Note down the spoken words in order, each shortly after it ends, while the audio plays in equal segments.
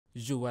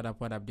Yo, what up,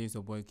 this is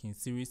your boy King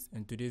Series,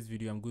 and today's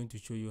video I'm going to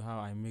show you how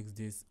I mix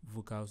these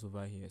vocals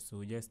over here,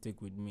 so just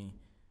stick with me.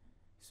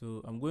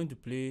 So I'm going to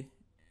play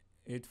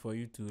it for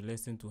you to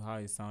listen to how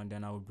it sounds,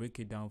 then I will break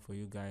it down for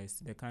you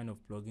guys, the kind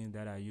of plugins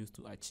that I use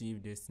to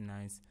achieve this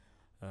nice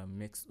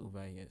mix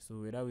over here. So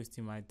without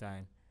wasting my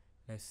time,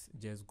 let's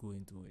just go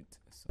into it.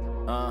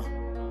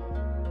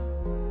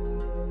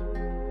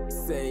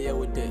 Say yeah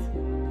with it,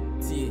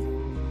 T,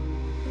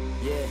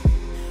 yeah,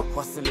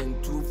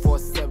 hustling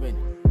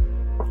 247.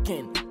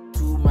 King,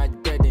 too much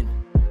bedding.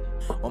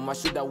 On my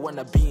shoulder,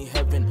 wanna be in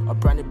heaven. A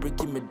brand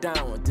breaking me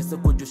down. This a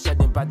good you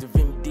shedding by the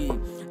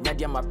VMD.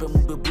 Nadia, my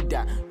pemu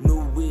Buddha.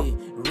 No way.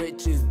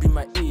 Riches be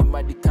my aim.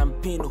 My the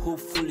campaign.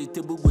 Hopefully,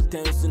 table go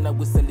 10 soon. I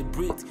will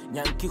celebrate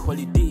Yankee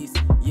holidays.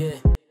 Yeah.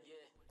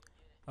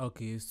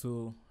 Okay,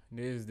 so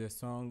this is the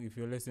song. If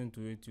you listen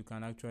to it, you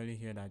can actually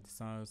hear that it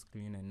sounds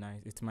clean and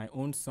nice. It's my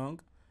own song.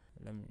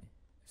 Let me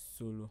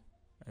solo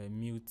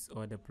mute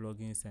all the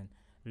plugins and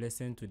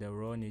listen to the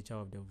raw nature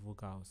of the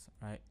vocals,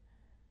 right?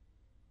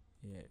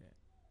 Yeah,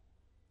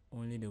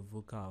 only the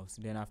vocals.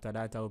 Then after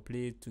that, I'll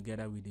play it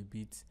together with the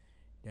beat.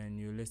 Then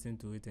you listen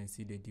to it and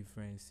see the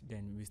difference.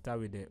 Then we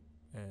start with the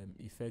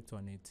effect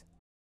on it.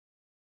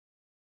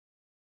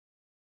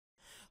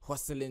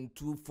 Hustling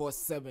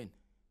 247.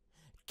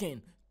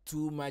 King,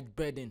 too much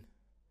bedding.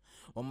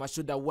 On my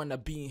shoulder, wanna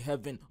be in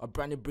heaven. A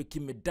brand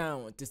breaking me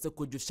down. This a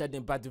could you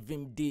shedding by the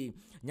VMD.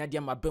 Nadia,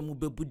 my bemu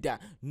Buddha.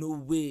 No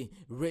way.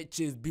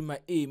 Riches be my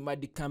aim. My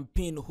the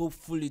campaign.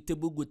 Hopefully,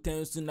 table go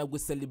 10 soon. I will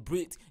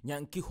celebrate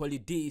Yankee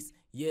holidays.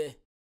 Yeah.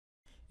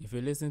 If you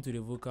listen to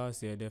the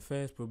vocals here, the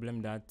first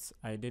problem that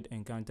I did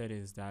encounter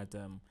is that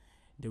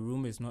the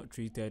room is not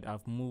treated.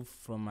 I've moved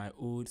from my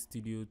old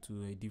studio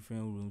to a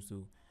different room,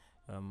 so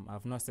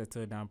I've not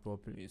settled down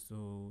properly,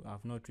 so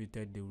I've not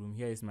treated the room.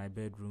 Here is my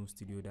bedroom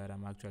studio that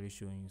I'm actually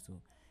showing you,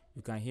 so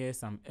you can hear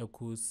some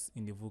echoes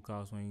in the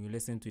vocals when you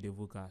listen to the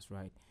vocals,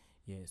 right?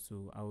 Yeah,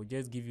 so I will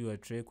just give you a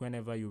trick.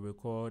 Whenever you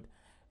record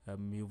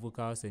your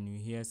vocals and you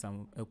hear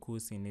some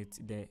echoes in it,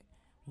 the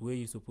way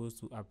you're supposed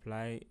to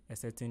apply a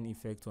certain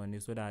effect on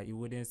it so that it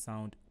wouldn't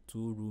sound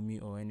too roomy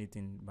or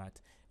anything, but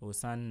it will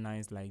sound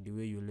nice like the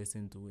way you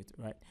listen to it,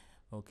 right?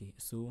 Okay,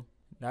 so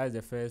that's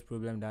the first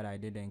problem that I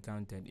did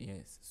encounter.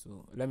 Yes,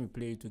 so let me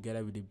play it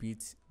together with the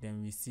beat,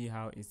 then we see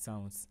how it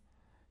sounds,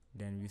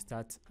 then we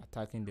start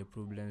attacking the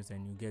problems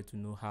and you get to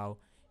know how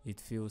it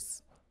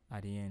feels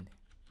at the end.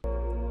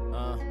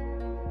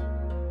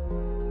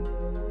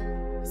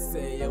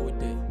 Say yeah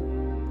with it,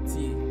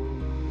 T,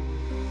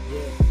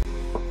 yeah,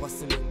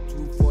 hustling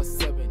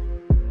 247.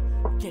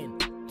 King,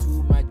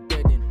 too much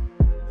bedding.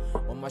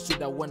 On my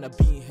shoulder, wanna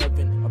be in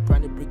heaven. A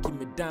brand breaking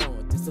me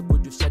down. This a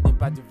good you shedding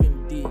by the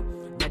VMD.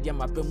 Nadia,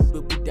 my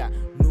bemu Buddha.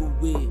 No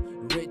way.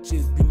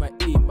 Riches be my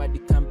aim. My the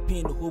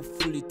campaign.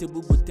 Hopefully,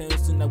 table go 10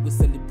 soon. I will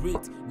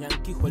celebrate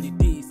Yankee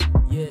holidays.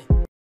 Yeah.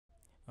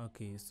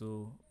 Okay,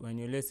 so when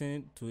you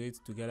listen to it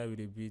together with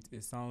the beat,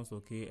 it sounds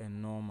okay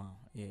and normal.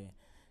 Yeah,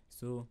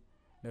 so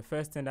the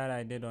first thing that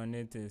I did on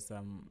it is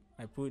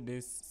I put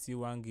this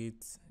C1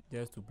 gate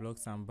just to block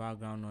some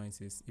background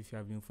noises. If you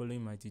have been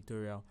following my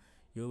tutorial,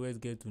 you always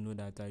get to know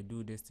that I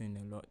do this thing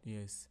a lot.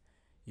 Yes,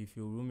 if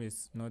your room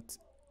is not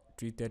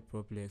treated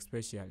properly,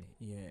 especially,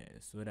 yeah,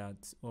 so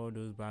that all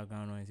those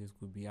background noises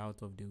could be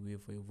out of the way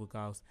for your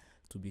vocals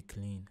to be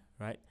clean,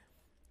 right?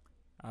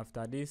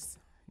 After this,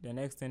 the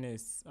next thing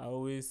is I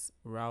always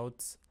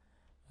route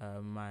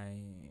my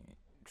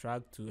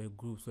track to a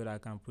group so that I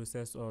can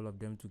process all of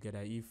them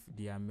together if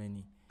there are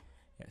many.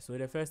 Yeah, so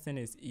the first thing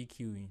is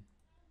EQing.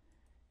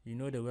 You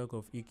know the work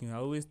of EQing. I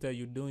always tell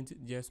you, don't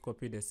just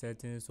copy the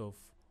settings of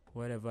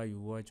whatever you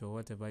watch or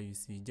whatever you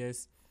see.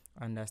 Just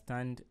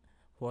understand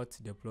what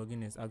the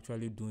plugin is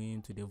actually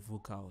doing to the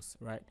vocals,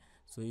 right?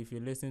 So if you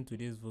listen to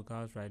these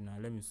vocals right now,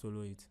 let me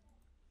solo it.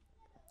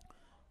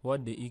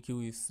 What the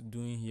EQ is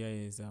doing here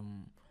is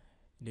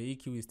the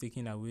EQ is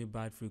taking away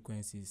bad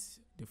frequencies,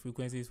 the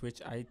frequencies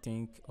which I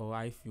think or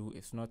I feel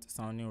is not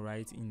sounding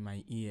right in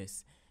my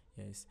ears.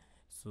 Yes,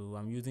 so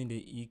I'm using the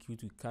EQ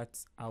to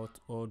cut out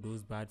all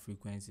those bad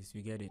frequencies.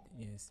 You get it?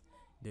 Yes,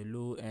 the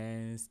low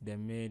ends, the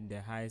mid,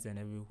 the highs, and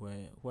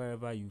everywhere.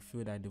 Wherever you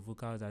feel that the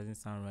vocals doesn't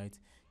sound right,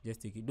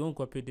 just take it. Don't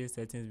copy these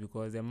settings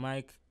because the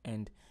mic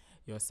and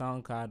your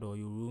sound card or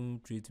your room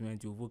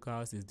treatment, your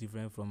vocals is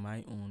different from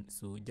my own.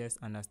 So just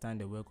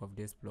understand the work of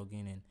this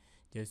plugin, and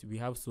just we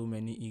have so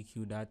many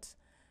EQ that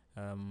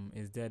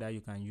is there that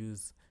you can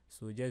use.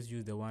 So just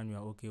use the one you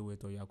are okay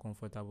with or you are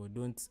comfortable.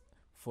 Don't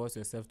force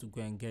yourself to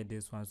go and get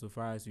this one so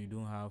far as you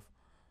don't have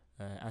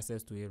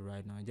access to it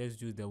right now.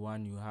 Just use the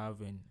one you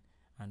have and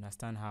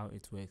understand how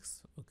it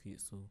works. Okay,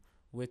 so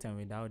with and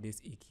without this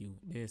EQ,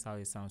 this is how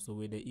it sounds. So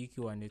with the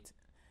EQ on it,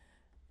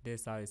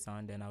 this is how it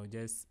sounds. Then I'll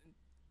just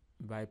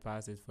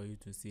bypass it for you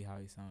to see how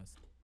it sounds.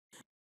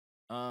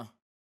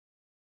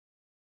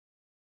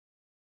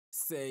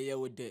 Say yeah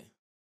with it,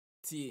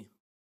 T,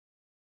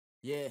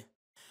 yeah,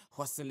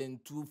 hustling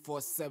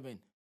 247.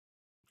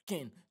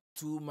 King,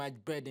 too much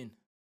bedding.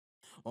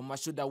 On my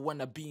shoulder,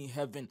 wanna be in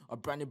heaven. Or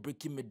brand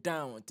breaking me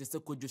down. Tese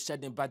kojo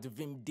shedding by the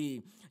vim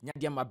day.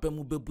 Nyadia ma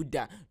bemu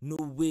bebuda. No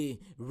way.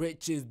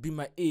 Riches be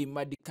my aim.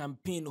 My the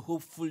campaign.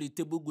 Hopefully,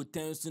 table go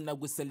ten soon. I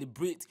will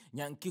celebrate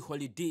Yankee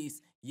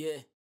holidays.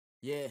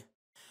 Yeah.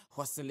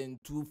 Hustling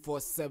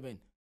 247.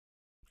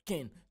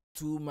 Ken,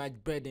 too much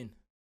burden.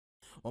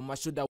 On my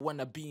shoulder,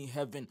 wanna be in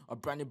heaven. Or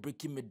brand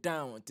breaking me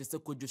down. Tese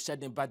kojo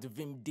shedding by the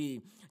vim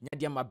day.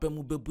 Nyadia ma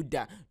bemu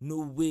bebuda. No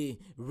way.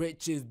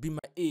 Riches be my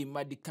aim.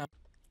 My the campaign.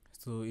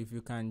 So if you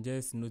can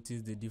just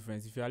notice the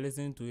difference, if you are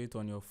listening to it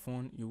on your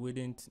phone, you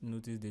wouldn't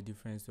notice the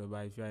difference.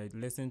 But if you are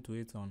listening to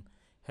it on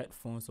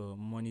headphones or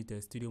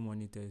monitors, studio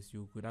monitors,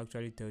 you could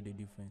actually tell the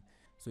difference.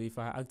 So if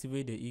I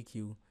activate the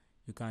EQ,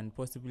 you can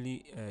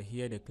possibly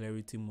hear the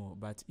clarity more.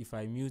 But if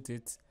I mute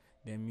it,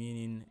 the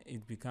meaning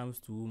it becomes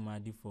too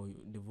muddy for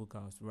the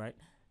vocals, right?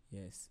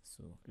 Yes.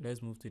 So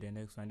let's move to the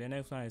next one. The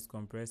next one is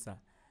compressor.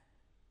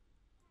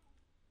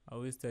 I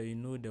always tell you,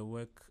 know the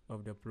work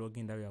of the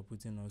plugin that we are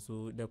putting on.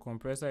 So the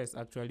compressor is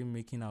actually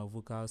making our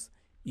vocals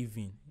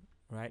even,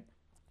 right?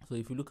 So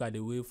if you look at the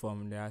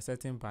waveform, there are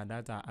certain parts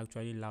that are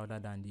actually louder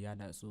than the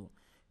other. So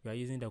we are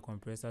using the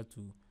compressor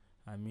to,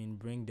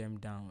 bring them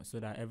down so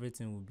that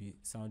everything will be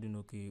sounding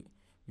okay.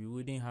 We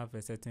wouldn't have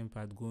a certain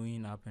part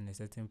going up and a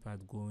certain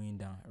part going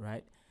down,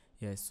 right?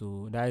 Yes,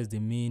 so that is the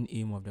main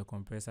aim of the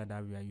compressor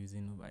that we are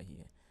using over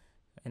here.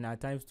 And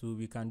at times too,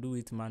 we can do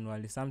it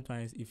manually.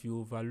 Sometimes if you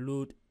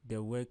overload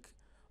the work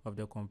of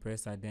the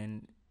compressor,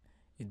 then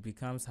it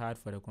becomes hard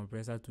for the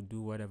compressor to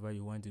do whatever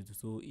you want it to.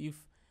 So if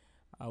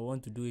I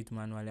want to do it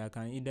manually, I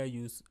can either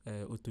use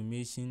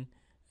automation,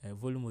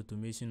 volume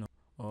automation,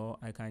 or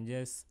I can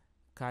just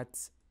cut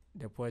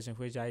the portion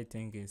which I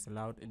think is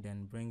loud and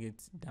then bring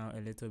it down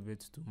a little bit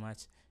to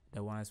match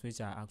the ones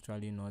which are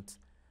actually not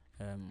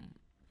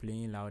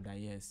playing louder.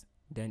 Yes.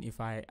 Then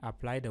if I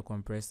apply the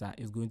compressor,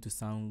 it's going to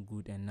sound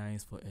good and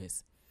nice for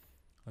us.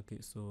 Okay,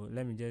 so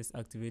let me just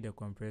activate the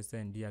compressor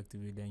and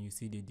deactivate, then you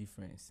see the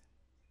difference.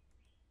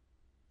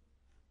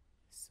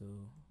 So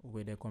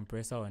with the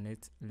compressor on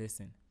it,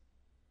 listen.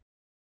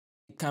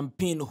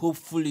 Campaign,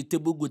 hopefully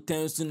table go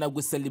ten soon. I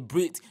will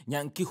celebrate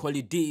Yankee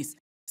holidays.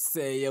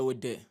 Say yeah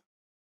with it.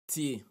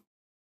 T.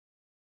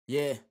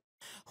 Yeah.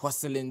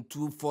 Hustling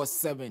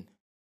 247.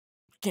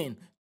 Ken,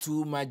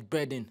 too much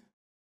burden.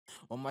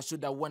 On my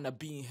shoulder, wanna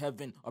be in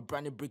heaven. Or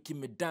brand breaking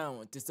me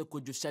down. Tese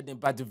kojo shedding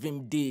by the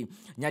vim day.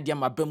 Nyadia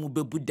ma bemu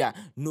bebuda.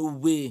 No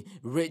way.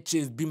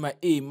 Riches be my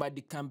aim. My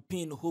the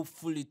campaign.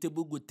 Hopefully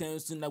table go ten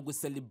soon. I will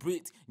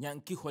celebrate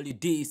Yankee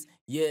holidays.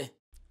 Yeah,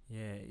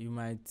 you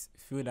might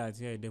feel that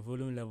the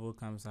volume level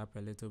comes up a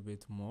little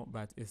bit more,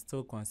 but it's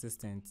still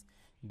consistent.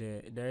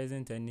 There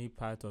isn't any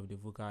part of the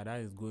vocal that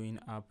is going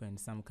up and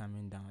some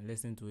coming down.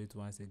 Listen to it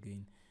once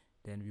again.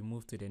 Then we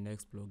move to the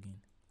next plugin.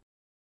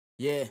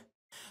 Yeah.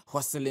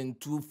 Hustling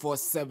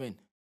 247.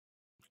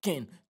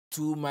 Ken,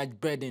 too much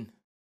burden.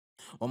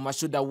 On my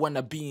shoulder,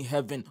 wanna be in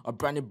heaven. Or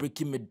brand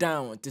breaking me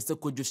down. Tese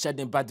kojo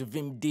shedding by the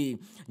vim day.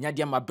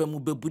 Nyadia ma bemu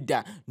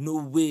bebuda. No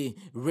way.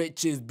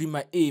 Riches be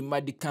my aim.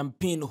 My the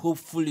campaign.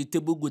 Hopefully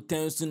table go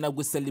ten soon. I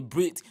will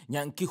celebrate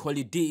Yankee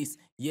holidays.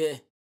 Yeah.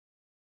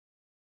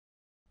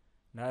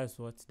 That is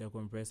what the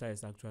compressor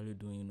is actually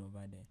doing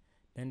over there.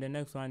 Then the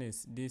next one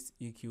is this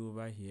EQ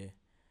over here.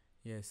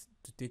 Yes,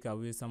 to take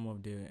away some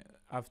of the,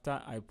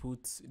 after I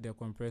put the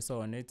compressor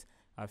on it,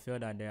 I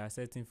felt that there are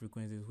certain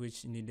frequencies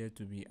which needed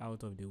to be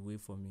out of the way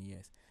for me.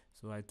 Yes,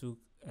 so I took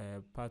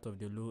part of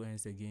the low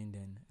ends again,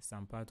 then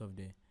some part of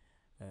the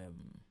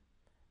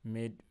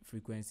mid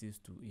frequencies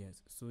too.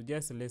 Yes, so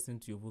just listen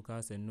to your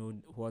vocals and know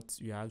what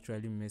you are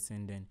actually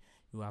missing, then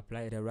you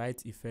apply the right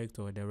effect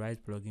or the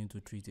right plugin to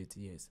treat it.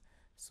 Yes,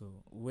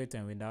 so with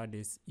and without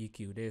this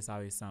EQ, this is how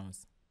it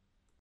sounds.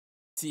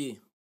 T.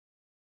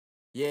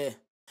 Yeah.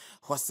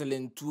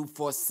 Hustling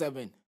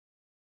 247.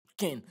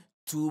 Ken,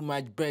 too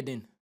much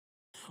burden.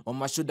 On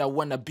my shoulder,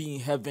 wanna be in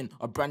heaven.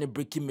 Or brand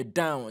breaking me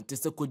down.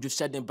 Tese kojo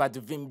shedding by the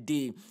vim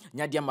day.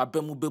 Nyadia ma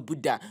bemu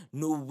bebuda.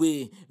 No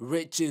way.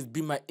 Riches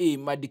be my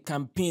aim. My the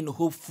campaign.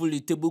 Hopefully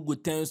table go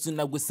ten soon.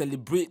 I will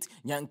celebrate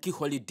Yankee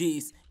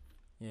holidays.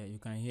 Yeah, you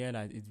can hear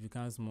that it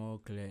becomes more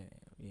clear.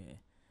 Yeah.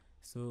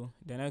 So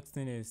the next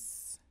thing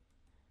is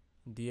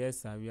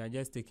DSR. We are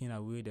just taking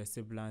away the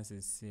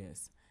sibilances.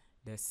 Yes,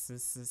 the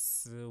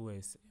s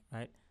words,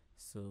 right?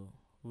 So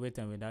with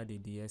and without the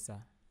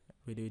DSR,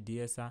 with the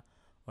DSR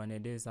on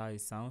it, this is how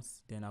it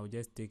sounds. Then I will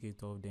just take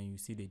it off. Then you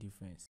see the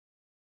difference.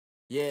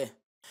 Yeah,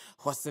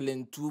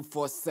 hustling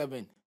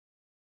 247.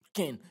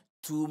 Ken,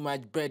 too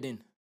much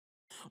burden.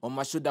 On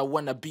my shoulder,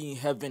 wanna be in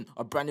heaven.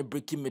 Or brand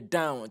breaking me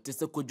down.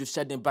 Tese kojo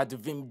shedding by the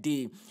vim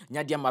day.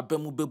 Nyadia ma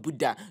bemu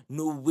bebuda.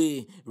 No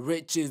way.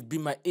 Riches be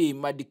my aim.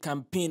 My the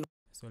campaign.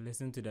 So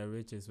listen to the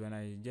riches. When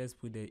I just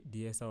put the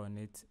DSR on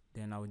it,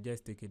 then I will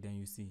just take it. Then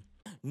you see.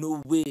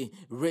 No way.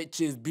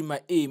 Riches be my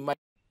aim.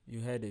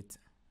 You heard it.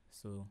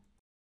 So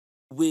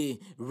way.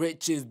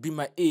 Riches be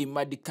my aim.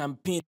 My the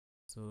campaign.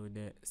 So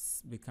the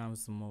S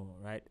becomes more,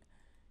 right?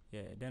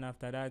 Yeah. Then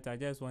after that, I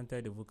just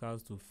wanted the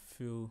vocals to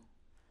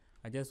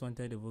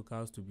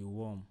be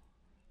warm.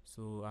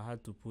 So I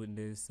had to put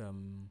this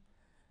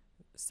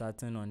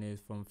satin on it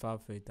from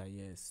Fab Filter,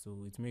 yes.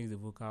 So it makes the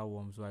vocal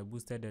warm. So I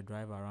boosted the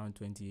drive around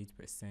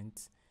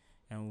 28%,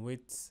 and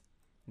with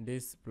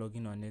this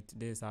plugin on it,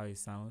 this is how it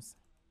sounds.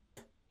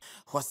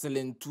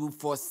 Hustling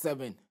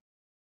 247,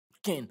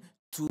 kin,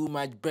 too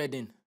much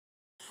burden.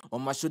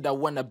 On my shoulder,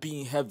 wanna be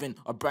in heaven.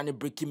 Or brand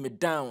breaking me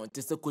down.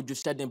 This a could you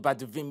shedding by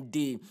the Vim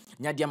day.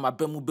 Nyadia my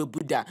bemu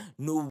bebuda.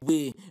 No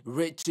way.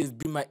 Riches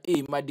be my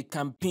aim. My the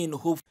campaign.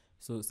 Hope.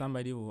 So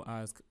somebody will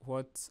ask,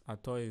 what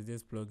at all is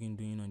this plugin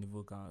doing on the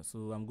vocal?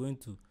 So I'm going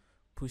to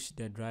push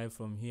the drive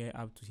from here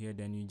up to here,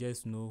 then you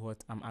just know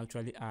what I'm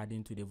actually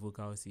adding to the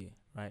vocals here,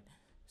 right?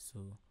 So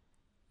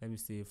let me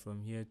say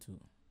from here to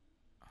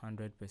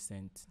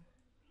 100%.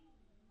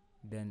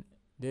 Then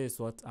this is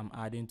what I'm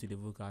adding to the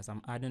vocals.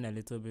 I'm adding a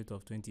little bit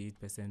of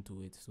 28%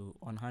 to it. So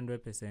on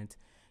 100%,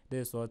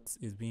 this is what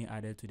is being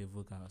added to the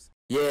vocals.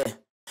 Yeah,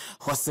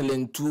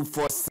 hustling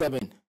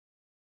 247.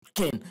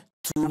 Kin,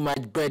 too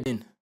much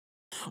burden.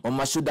 On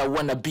my shoulder,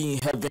 wanna be in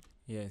heaven.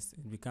 Yes,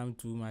 it becomes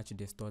too much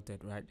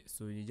distorted, right?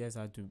 So you just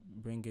have to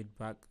bring it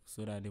back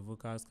so that the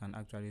vocals can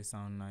actually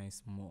sound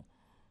nice more.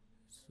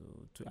 So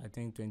I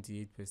think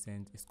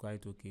 28% is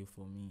quite okay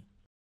for me.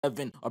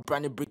 Heaven, or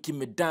brand breaking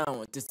me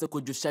down. This a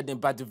could you shedding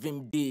by the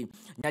Vim day.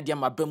 Nyadia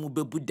my bemu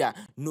bebuda.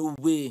 No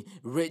way.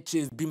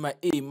 Riches be my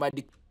aim.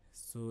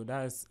 So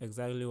that's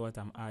exactly what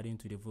I'm adding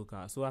to the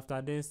vocal. So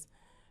after this,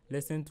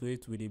 listen to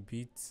it with a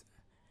beat,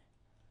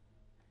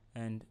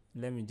 and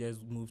let me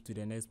just move to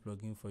the next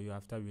plugin for you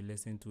after we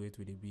listen to it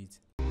with a beat.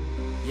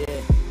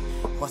 Yeah,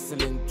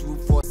 hustling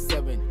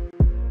 247.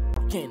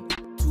 Kin,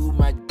 too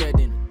much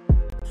burden.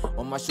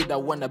 On my shoulder,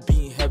 wanna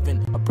be in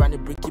heaven. A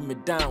brand breaking me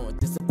down.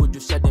 This a good you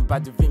shedding by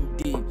the Vim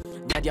day.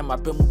 Nadia my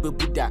bemu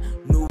bebuda.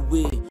 No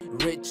way.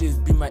 Riches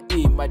be my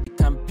aim. My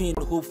campaign.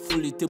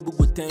 Hopefully, table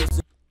go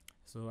tense.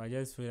 So I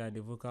just feel that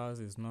the vocals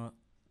is not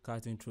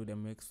cutting through the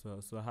mix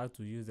well. So I had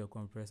to use the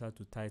compressor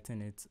to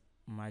tighten it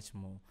much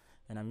more.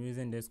 And I'm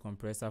using this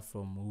compressor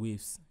from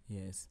Waves,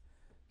 yes.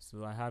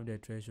 So I have the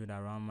threshold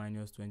around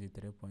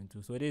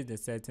 -23.2. So this is the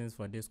settings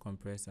for this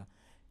compressor.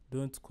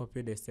 Don't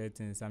copy the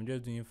settings. I'm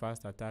just doing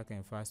fast attack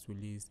and fast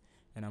release,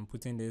 and I'm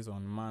putting this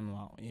on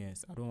manual.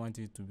 Yes, I don't want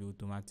it to be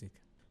automatic.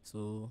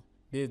 So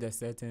this is the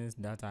settings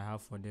that I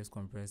have for this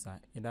compressor.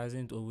 It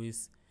doesn't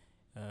always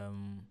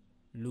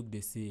look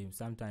the same.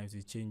 Sometimes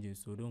it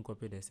changes, so don't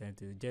copy the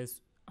settings.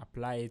 Just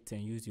apply it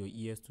and use your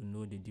ears to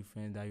know the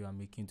difference that you are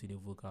making to the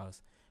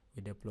vocals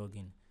with the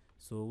plugin.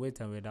 So with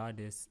and without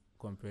this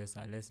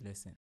compressor, let's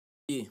listen.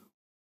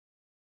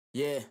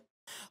 Yeah,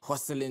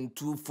 hustling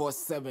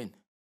 247.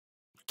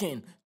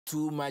 Kin,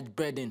 too much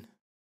burden.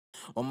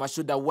 On my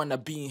shoulder, wanna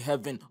be in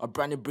heaven. Or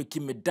brand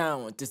breaking me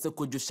down. This a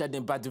could you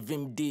shedding by the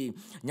Vim day.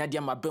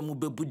 Nyadia my bemu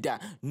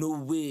bebuda.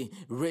 No way.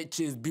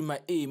 Riches be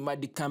my aim. My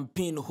the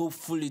campaign.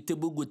 Hopefully,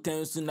 table go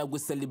tense soon I will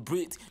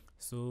celebrate.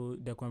 So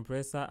the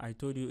compressor I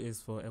told you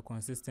is for a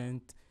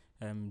consistent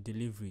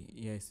delivery.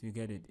 Yes, you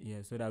get it.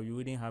 Yeah, so that you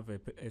wouldn't have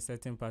a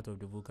certain part of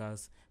the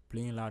vocals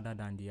playing louder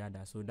than the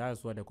other. So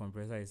that's what the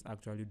compressor is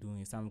actually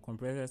doing. Some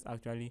compressors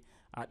actually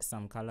add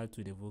some color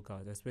to the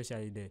vocals,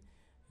 especially the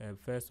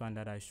first one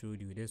that I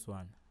showed you, this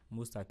one.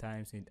 Most of the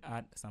times it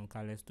adds some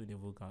colors to the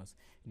vocals.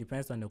 It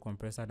depends on the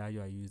compressor that you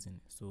are using.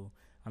 So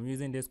I'm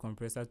using this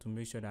compressor to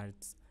make sure that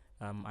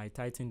I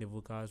tighten the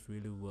vocals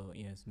really well.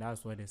 Yes,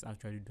 that's what it's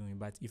actually doing.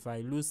 But if I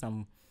lose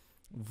some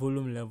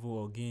volume level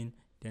or gain,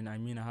 then I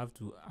have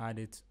to add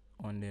it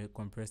on the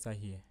compressor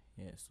here.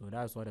 Yeah, so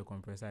that's what the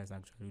compressor is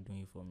actually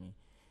doing for me.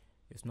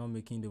 It's not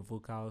making the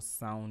vocals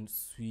sound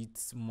sweet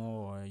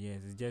more.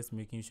 Yes, it's just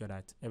making sure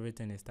that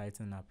everything is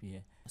tightened up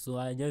here. So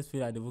I just feel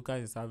that the vocal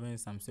is having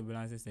some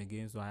semblances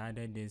again, so I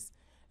added this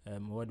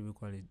what do we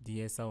call it,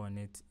 DSR on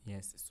it.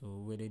 Yes, so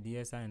with the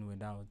DSR and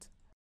without.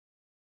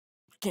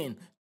 Kin,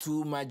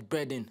 too much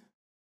burden.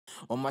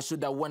 On my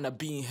shoulder, wanna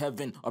be in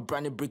heaven. Or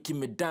brand breaking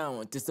me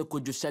down. This a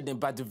could you shedding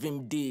by the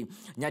Vim day.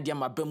 Nyadia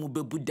my bemu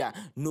bebuda.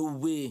 No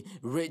way.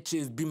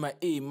 Riches be my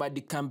aim. My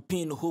the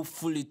campaign.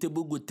 Hopefully,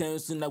 table go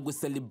tense soon I will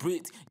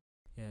celebrate.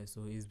 Yeah,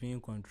 so it's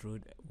being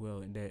controlled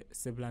well. The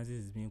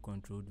semblances is being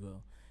controlled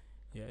well.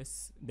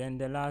 Yes. Then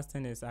the last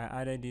thing is I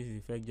added this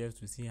effect just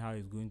to see how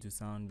it's going to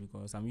sound,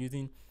 because I'm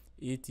using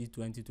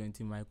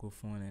AT2020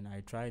 microphone, and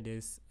I tried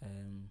this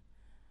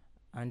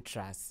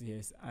Antras,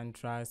 yes,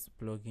 Antras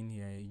plugin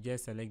here. You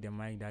just select the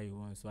mic that you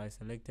want. So I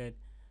selected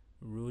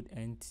Rode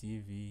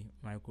NTV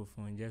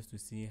microphone just to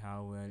see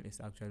how well it's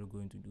actually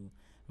going to do.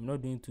 I'm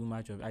not doing too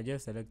much of it. I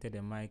just selected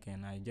the mic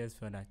and I just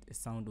felt that it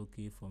sounded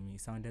okay for me.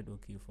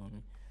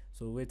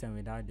 So with and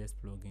without this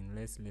plugin,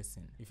 let's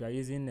listen. If you are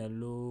using a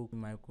low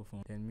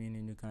microphone, then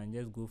meaning you can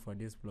just go for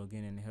this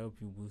plugin and help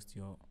you boost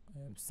your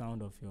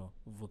sound of your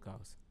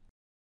vocals.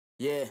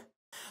 Yeah,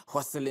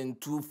 hustling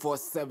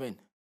 247.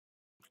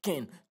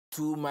 Kin,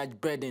 too much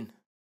burden.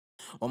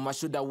 On my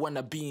shoulder,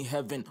 wanna be in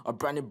heaven. Or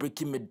brand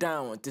breaking me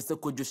down. This a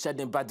could you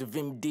shedding by the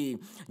Vim day.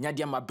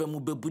 Nyadia my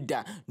bemu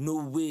bebuda.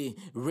 No way.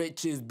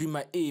 Riches be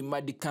my aim.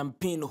 My the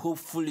campaign.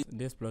 Hopefully.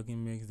 This plugin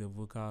makes the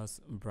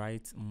vocals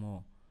bright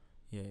more.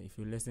 Yeah, if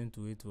you listen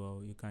to it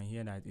well, you can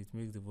hear that it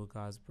makes the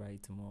vocals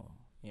bright more.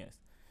 Yes,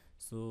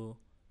 so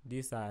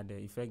these are the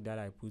effects that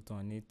I put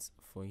on it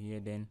for here.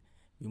 Then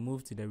we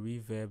move to the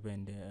reverb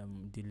and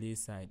the delay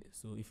side.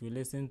 So if you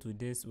listen to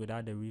this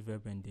without the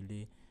reverb and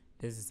delay,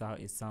 this is how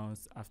it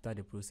sounds after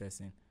the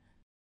processing.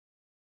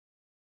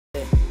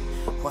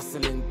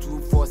 Hustling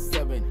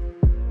 247,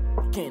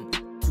 king,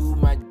 too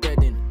much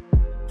bedding.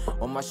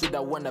 On my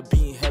shoulder, wanna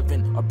be in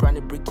heaven. A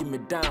brand breaking me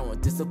down.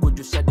 This a good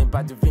you shedding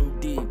by the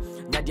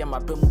VMD. Nadia, my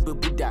bemu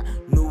Buddha.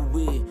 No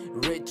way.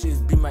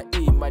 Riches be my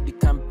aim. My the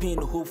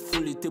campaign.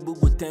 Hopefully, table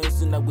good time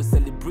soon I will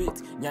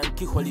celebrate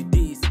Yankee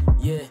holidays.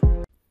 Yeah.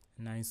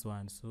 Nice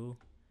one. So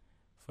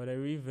for the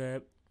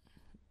reverb,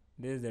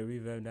 this is the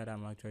reverb that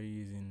I'm actually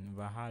using.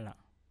 Valhalla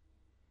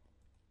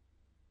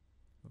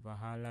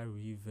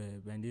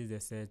reverb, and this is the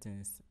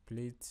settings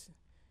plate,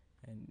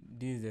 and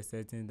this is the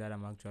settings that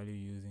I'm actually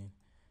using.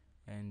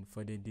 And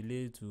for the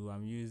delay too,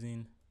 I'm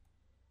using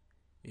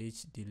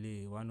H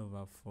delay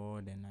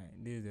 1/4. Then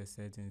this is the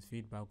settings,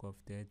 feedback of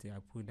 30. I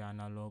put the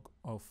analog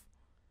off.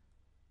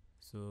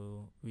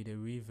 So with the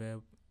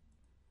reverb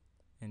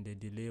and the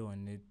delay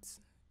on it,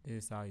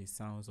 this is how it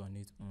sounds on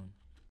its own.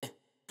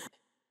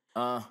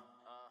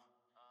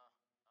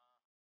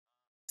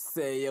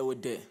 Say yeah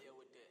with it.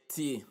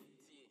 T.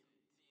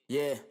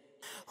 Yeah.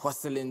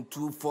 Hustling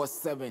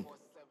 247.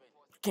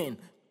 King,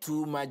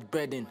 too much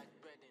bedding.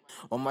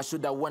 On my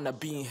shoulder, wanna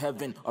be in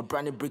heaven. A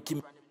brand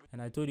breaking.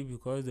 And I told you,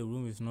 because the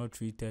room is not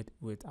treated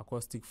with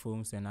acoustic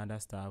foams and other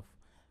stuff,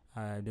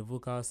 the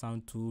vocals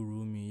sound too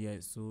roomy.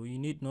 Yes, so you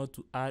need not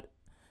to add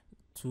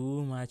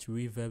too much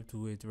reverb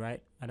to it,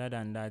 right? Other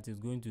than that, it's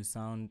going to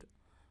sound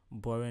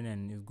boring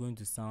and it's going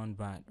to sound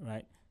bad,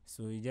 right?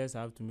 So you just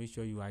have to make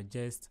sure you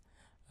adjust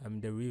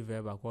the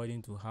reverb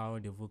according to how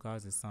the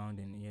vocals is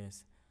sounding.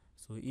 Yes,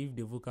 so if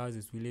the vocals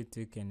is really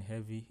thick and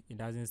heavy, it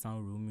doesn't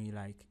sound roomy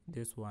like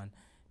this one,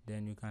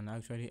 then you can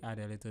actually add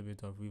a little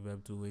bit of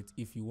reverb to it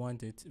if you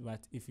want it.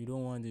 But if you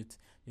don't want it,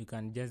 you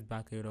can just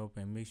back it up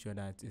and make sure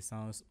that it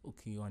sounds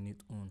okay on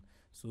its own.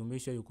 So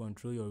make sure you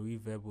control your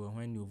reverb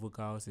when your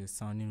vocals is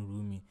sounding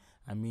roomy.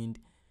 I mean,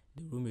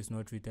 the room is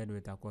not treated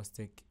with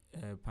acoustic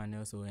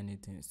panels or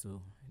anything.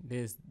 So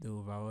this is the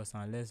overall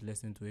sound. Let's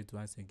listen to it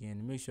once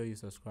again. Make sure you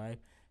subscribe,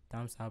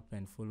 thumbs up,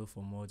 and follow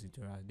for more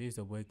tutorials. This is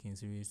the Boy King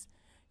series.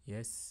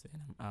 Yes,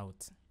 and I'm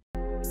out.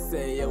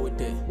 Say yeah with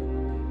it.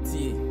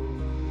 T.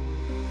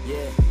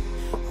 Yeah.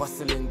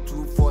 Hustling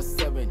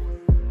 247.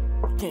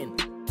 King,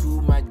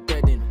 too much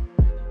bedding.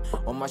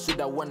 On my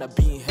shoulder, wanna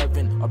be in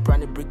heaven. A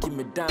brand breaking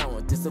me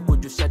down. This a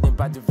good you shedding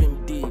by the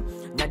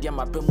VMD. Nadia,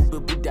 my bemu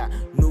Buddha.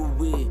 No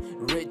way.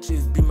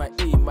 Riches be my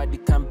aim. My the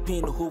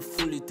campaign.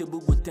 Hopefully, table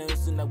good time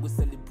soon I will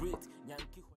celebrate.